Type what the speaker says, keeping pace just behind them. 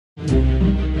Look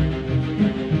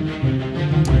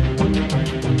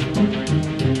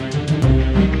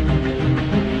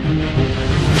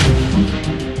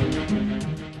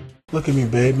at me,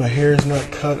 babe. My hair is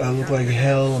not cut. I look like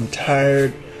hell. I'm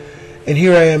tired. And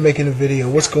here I am making a video.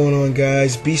 What's going on,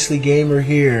 guys? Beastly Gamer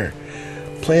here.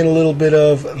 Playing a little bit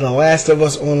of The Last of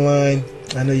Us Online.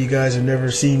 I know you guys have never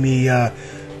seen me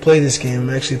play this game. I'm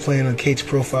actually playing on Kate's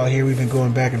profile here. We've been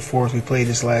going back and forth. We played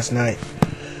this last night.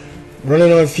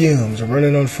 Running on fumes. I'm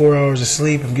running on 4 hours of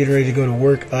sleep. I'm getting ready to go to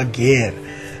work again.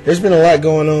 There's been a lot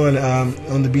going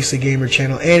on the Beastly Gamer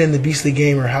channel and in the Beastly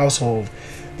Gamer household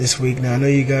this week. Now, I know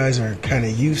you guys are kind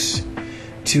of used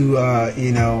to,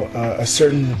 a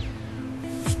certain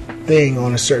thing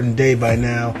on a certain day by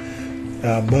now.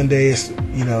 Monday is,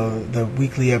 the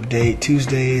weekly update.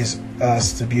 Tuesday is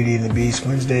us, the Beauty and the Beast.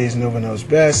 Wednesday is Nova Knows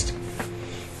Best.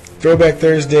 Throwback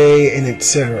Thursday, and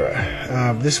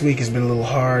etc. This week has been a little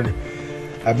hard.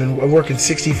 I'm working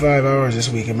 65 hours this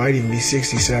week. It might even be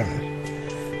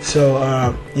 67.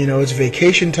 So, it's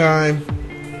vacation time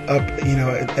up,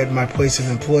 at my place of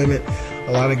employment.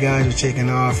 A lot of guys are taking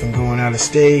off and going out of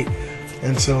state.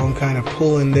 And so I'm kind of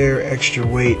pulling their extra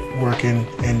weight working.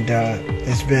 And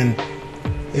it's been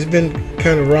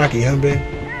kind of rocky, huh, Ben?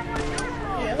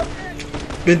 Yeah.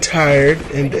 Been tired,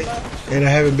 and I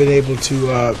haven't been able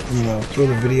to, throw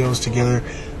the videos together.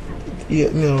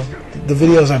 The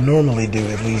videos I normally do,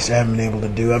 at least, I haven't been able to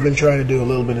do. I've been trying to do a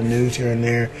little bit of news here and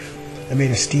there. I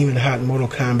made a steaming hot Mortal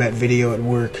Kombat video at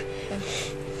work.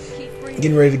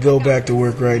 Getting ready to go back to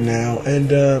work right now. And,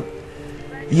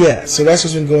 so that's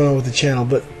what's been going on with the channel.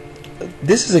 But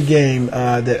this is a game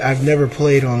that I've never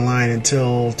played online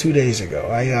until 2 days ago.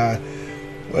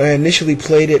 When I initially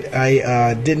played it,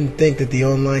 I didn't think that the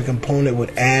online component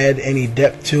would add any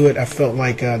depth to it. I felt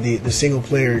like the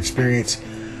single-player experience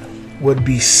would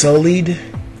be sullied,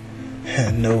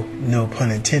 no pun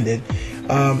intended,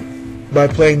 by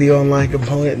playing the online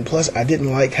component. And plus, I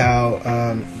didn't like how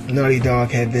Naughty Dog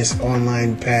had this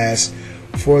online pass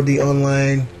for the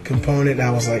online component. I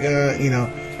was like,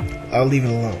 I'll leave it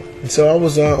alone. And so I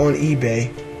was on eBay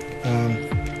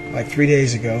like 3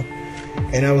 days ago,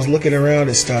 and I was looking around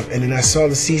at stuff, and then I saw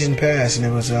the season pass, and it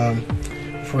was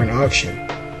for an auction,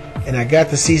 and I got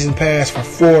the season pass for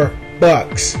 $4.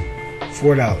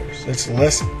 That's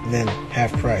less than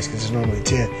half price because it's normally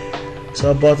 10.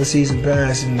 So I bought the season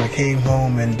pass, and I came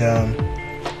home and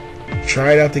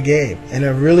tried out the game, and I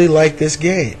really like this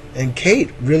game, and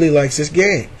Kate really likes this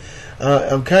game.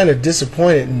 I'm kind of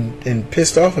disappointed and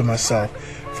pissed off at myself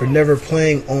for never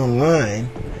playing online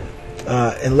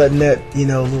and letting that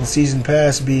little season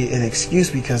pass be an excuse,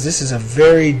 because this is a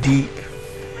very deep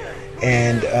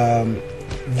and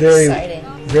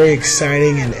very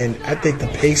exciting, and I think the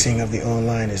pacing of the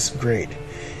online is great.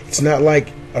 It's not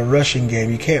like a rushing game.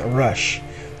 You can't rush.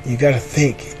 You got to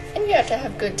think. And you have to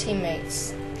have good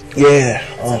teammates. Yeah.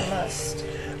 That's a must.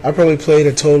 I probably played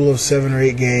a total of 7 or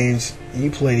 8 games.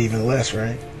 You played even less,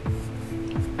 right?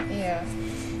 Yeah.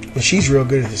 But she's real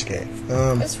good at this game.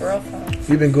 It's real fun.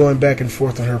 We've been going back and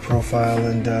forth on her profile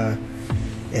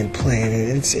and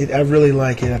playing it. I really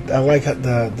like it. I like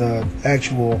the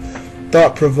actual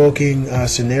thought-provoking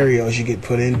scenarios you get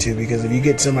put into, because if you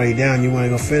get somebody down, you want to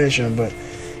go finish them, but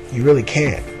you really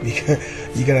can't. Because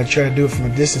you got to try to do it from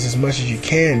a distance as much as you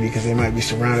can, because they might be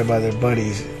surrounded by their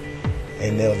buddies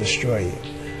and they'll destroy you.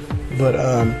 But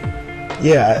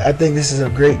I think this is a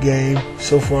great game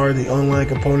so far. The online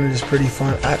component is pretty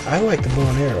fun. I like the bow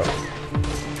and arrow.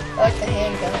 I like the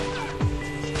handgun.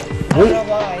 I don't know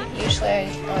why. Usually I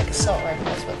like assault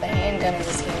rifles, but the handgun in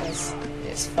this game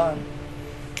is fun.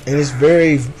 And it's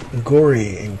very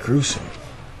gory and gruesome.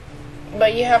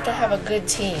 But you have to have a good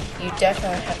team. You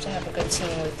definitely have to have a good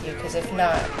team with you, because if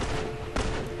not,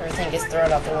 everything gets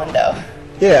thrown out the window.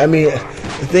 Yeah, I mean,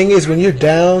 the thing is, when you're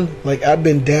down, like I've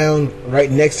been down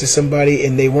right next to somebody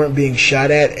and they weren't being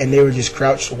shot at and they were just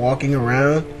crouched walking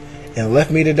around and left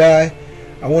me to die,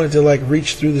 I wanted to like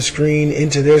reach through the screen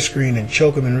into their screen and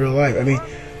choke them in real life. I mean,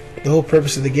 the whole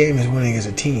purpose of the game is winning as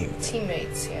a team.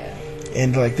 Teammates, yeah.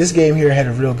 And like this game here had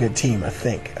a real good team, I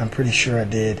think. I'm pretty sure I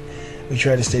did. We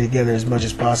tried to stay together as much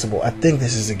as possible. I think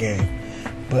this is a game.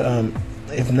 But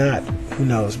if not, who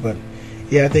knows? But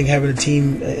yeah, I think having a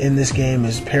team in this game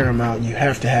is paramount. You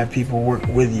have to have people work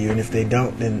with you, and if they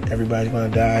don't, then everybody's going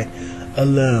to die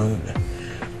alone.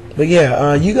 But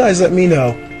yeah, you guys let me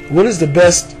know, what is the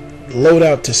best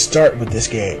loadout to start with this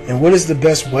game, and what is the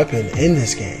best weapon in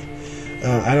this game?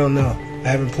 I don't know. I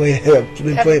haven't played it. Haven't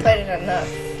played it enough.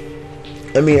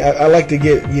 I mean, I like to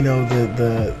get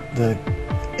the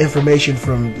information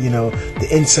from the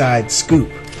inside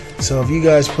scoop. So if you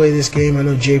guys play this game, I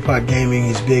know J-Pot Gaming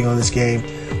is big on this game.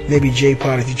 Maybe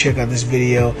J-Pot, if you check out this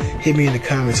video, hit me in the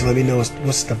comments and let me know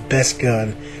what's the best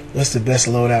gun, what's the best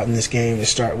loadout in this game to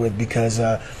start with, because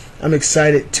I'm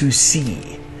excited to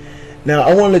see. Now,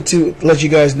 I wanted to let you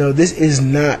guys know this is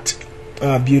not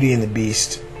Beauty and the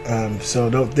Beast.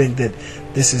 So don't think that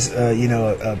this is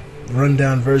a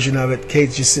rundown version of it.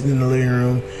 Kate's just sitting in the living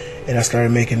room, and I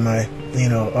started making my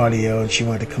audio, and she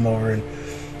wanted to come over and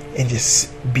just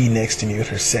be next to me with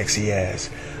her sexy ass.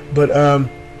 But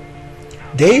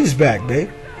Dave's back, babe.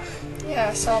 Yeah,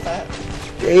 I saw that.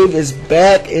 Dave is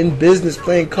back in business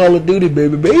playing Call of Duty,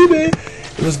 baby.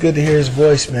 It was good to hear his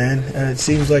voice, man. It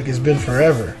seems like it's been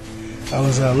forever. I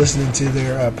was listening to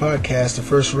their podcast, The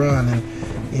First Run, and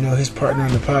his partner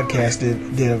on the podcast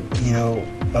did a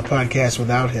podcast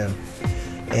without him,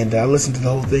 and I listened to the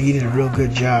whole thing. He did a real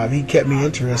good job. He kept me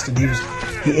interested.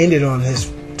 He ended on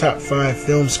his top 5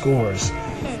 film scores,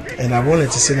 and I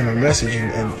wanted to send him a message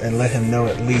and let him know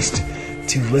at least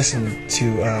to listen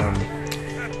to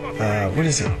what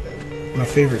is it? My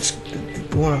favorite,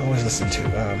 the one I always listen to,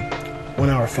 1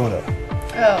 Hour Photo.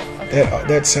 Oh, okay.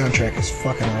 That soundtrack is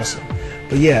fucking awesome.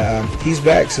 But yeah, he's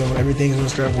back, so everything's gonna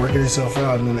start working itself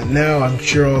out. And now I'm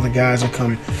sure all the guys will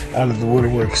come out of the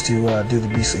woodworks to do the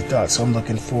Beastly Thoughts. So I'm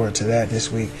looking forward to that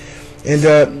this week. And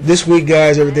this week,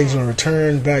 guys, everything's gonna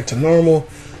return back to normal.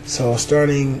 So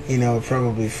starting,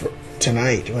 probably for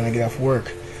tonight when I get off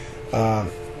work,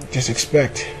 just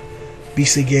expect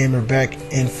Beastly Gamer back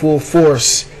in full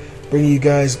force, bringing you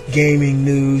guys gaming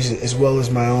news as well as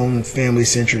my own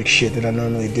family-centric shit that I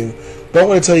normally do. But I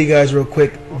want to tell you guys real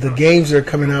quick the games that are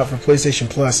coming out for PlayStation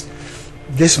Plus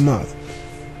this month.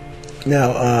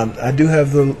 Now, I do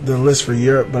have the list for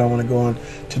Europe, but I want to go on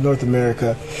to North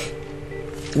America.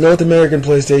 North American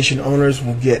PlayStation owners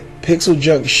will get Pixel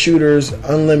Junk Shooters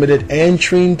Unlimited and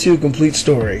Trine 2 Complete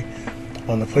Story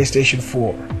on the PlayStation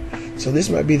 4. So this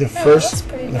might be the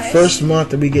first month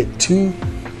that we get 2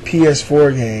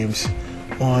 PS4 games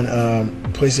on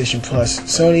PlayStation Plus.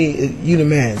 Sony, you the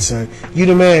man, son. You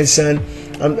the man, son.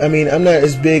 I'm not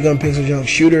as big on Pixel Junk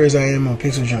Shooter as I am on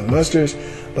Pixel Junk Monsters,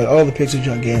 but all the Pixel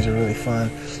Junk games are really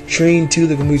fun. Trine 2,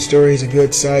 The Complete Story, is a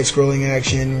good side-scrolling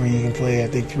action where you can play, I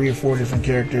think, 3 or 4 different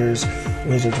characters,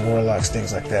 wizards, warlocks,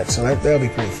 things like that. So that'll be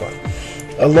pretty fun.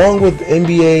 Along with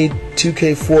NBA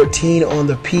 2K14 on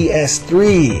the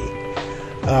PS3.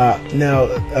 Now,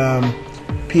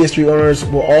 PS3 owners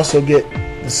will also get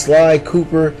the Sly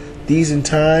Cooper Thieves in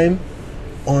Time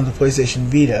on the PlayStation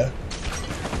Vita.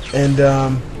 And,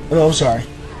 that's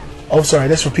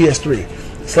for PS3.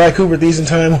 Sly Cooper Thieves in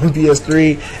Time on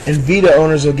PS3. And Vita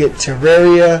owners will get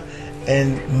Terraria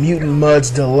and Mutant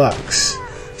Mudds Deluxe.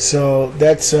 So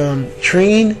that's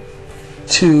Trine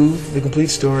 2, The Complete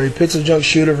Story, Pixel Junk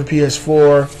Shooter for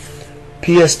PS4.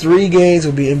 PS3 games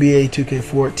will be NBA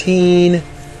 2K14.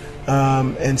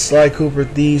 And Sly Cooper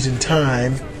Thieves in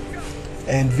Time,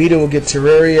 and Vita will get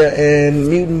Terraria and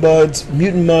Mutant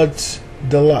Mudds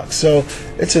Deluxe. So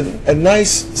it's a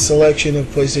nice selection of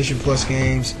PlayStation Plus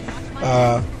games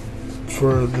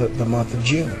for the month of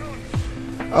June.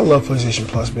 I love PlayStation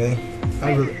Plus, babe.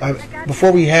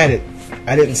 Before we had it,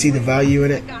 I didn't see the value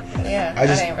in it. Yeah, I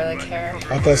didn't really care.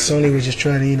 I thought Sony was just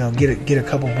trying to get a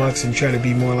couple bucks and try to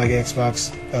be more like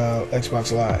Xbox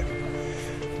Live.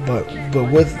 But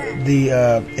with the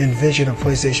invention of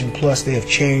PlayStation Plus, they have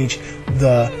changed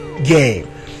the game.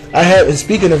 And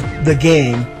speaking of the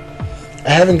game, I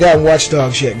haven't gotten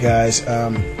Watchdogs yet, guys.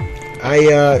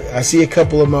 I see a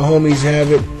couple of my homies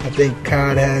have it. I think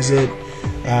COD has it.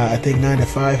 I think 9 to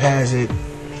 5 has it.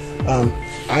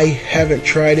 I haven't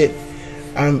tried it.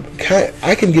 I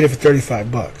can get it for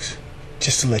 $35,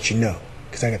 just to let you know,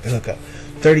 because I got the hookup.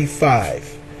 $35.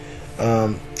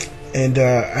 And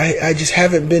I just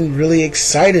haven't been really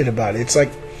excited about it. It's like,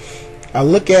 I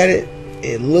look at it,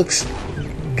 it looks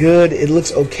good, it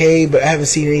looks okay, but I haven't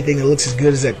seen anything that looks as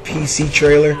good as that PC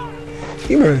trailer.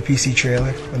 You remember the PC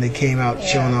trailer when they came out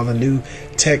showing all the new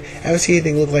tech? I haven't seen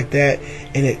anything look like that,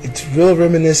 and it's real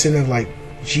reminiscent of like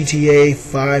GTA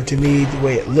 5 to me, the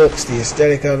way it looks, the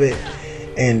aesthetic of it,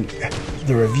 and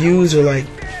the reviews are like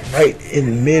right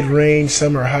in mid-range.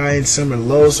 Some are high and some are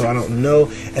low, so I don't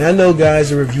know. And I know, guys,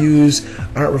 the reviews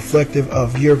aren't reflective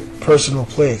of your personal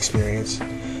play experience.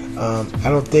 I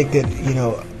don't think that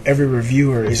every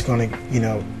reviewer is going to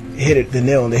hit the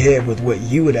nail on the head with what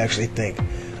you would actually think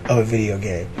of a video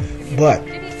game. But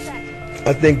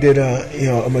I think that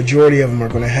a majority of them are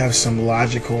going to have some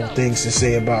logical things to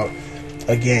say about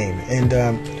a game. And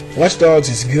Watchdogs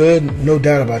is good, no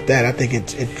doubt about that. I think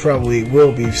it probably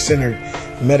will be centered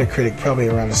Metacritic probably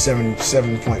around a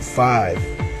 7.5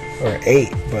 or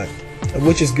 8, but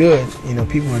which is good. You know,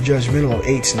 people are judgmental of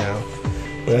 8s now,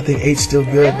 but I think 8's still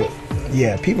good. Really? But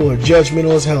yeah, people are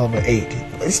judgmental as hell about 8.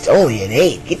 It's only an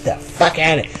 8. Get the fuck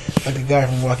out of it. Like the guy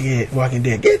from Walking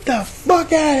Dead. Get the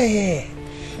fuck out of here.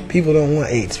 People don't want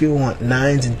 8s. People want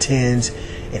 9s and 10s,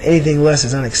 and anything less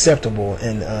is unacceptable.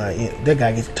 And that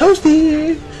guy gets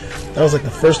toasted. That was like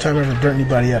the first time I ever burnt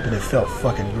anybody up, and it felt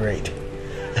fucking great.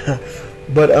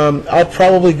 But I'll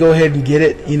probably go ahead and get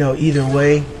it, you know, either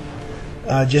way,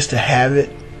 just to have it.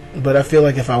 But I feel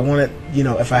like if I want it, you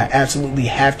know, if I absolutely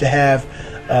have to have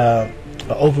an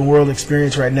open world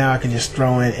experience right now, I can just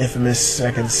throw in Infamous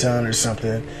Second Son or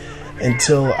something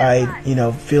until I, you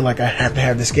know, feel like I have to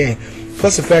have this game.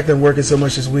 Plus the fact that I'm working so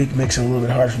much this week makes it a little bit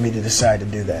hard for me to decide to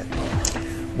do that.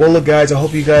 Well, look, guys, I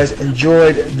hope you guys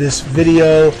enjoyed this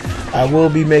video. I will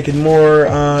be making more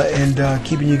and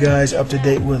keeping you guys up to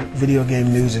date with video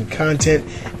game news and content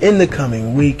in the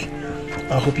coming week.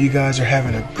 I hope you guys are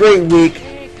having a great week,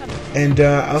 and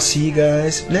I'll see you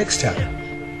guys next time.